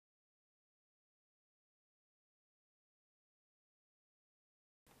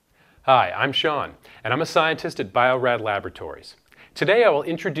Hi, I'm Shawn, and I'm a scientist at Bio-Rad Laboratories. Today I will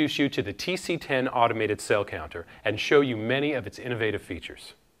introduce you to the TC10 automated cell counter and show you many of its innovative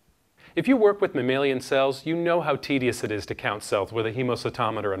features. If you work with mammalian cells, you know how tedious it is to count cells with a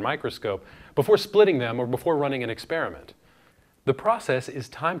hemocytometer and microscope before splitting them or before running an experiment. The process is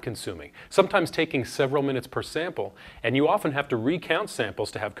time-consuming, sometimes taking several minutes per sample, and you often have to recount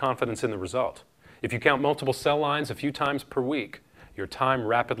samples to have confidence in the result. If you count multiple cell lines a few times per week, your time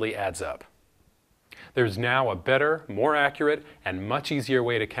rapidly adds up. There's now a better, more accurate, and much easier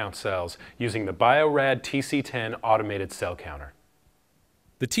way to count cells using the Bio-Rad TC10 automated cell counter.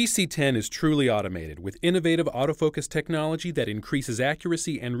 The TC10 is truly automated with innovative autofocus technology that increases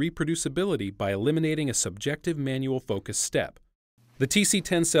accuracy and reproducibility by eliminating a subjective manual focus step. The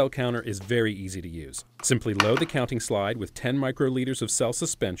TC10 cell counter is very easy to use. Simply load the counting slide with 10 microliters of cell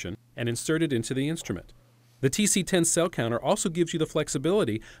suspension and insert it into the instrument. The TC10 cell counter also gives you the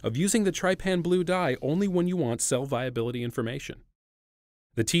flexibility of using the trypan blue dye only when you want cell viability information.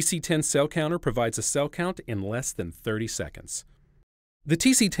 The TC10 cell counter provides a cell count in less than 30 seconds. The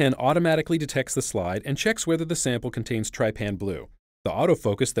TC10 automatically detects the slide and checks whether the sample contains trypan blue. The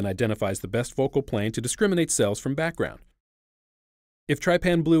autofocus then identifies the best focal plane to discriminate cells from background. If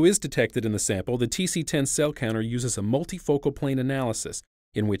trypan blue is detected in the sample, the TC10 cell counter uses a multifocal plane analysis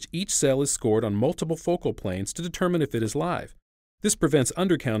in which each cell is scored on multiple focal planes to determine if it is live. This prevents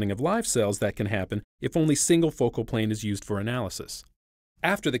undercounting of live cells that can happen if only single focal plane is used for analysis.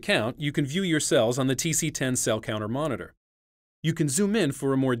 After the count, you can view your cells on the TC10 cell counter monitor. You can zoom in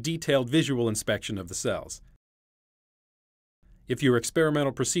for a more detailed visual inspection of the cells. If your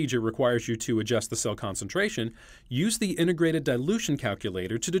experimental procedure requires you to adjust the cell concentration, use the integrated dilution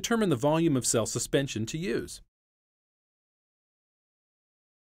calculator to determine the volume of cell suspension to use.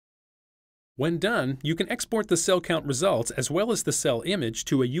 When done, you can export the cell count results as well as the cell image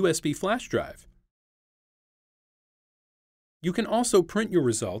to a USB flash drive. You can also print your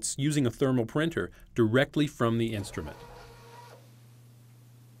results using a thermal printer directly from the instrument.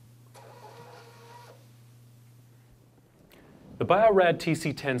 The Bio-Rad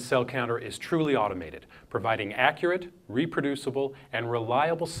TC10 cell counter is truly automated, providing accurate, reproducible, and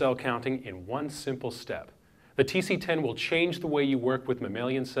reliable cell counting in one simple step. The TC10 will change the way you work with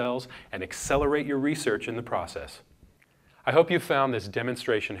mammalian cells and accelerate your research in the process. I hope you found this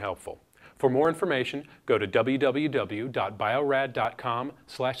demonstration helpful. For more information, go to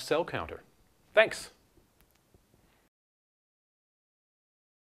www.biorad.com/cellcounter. Thanks!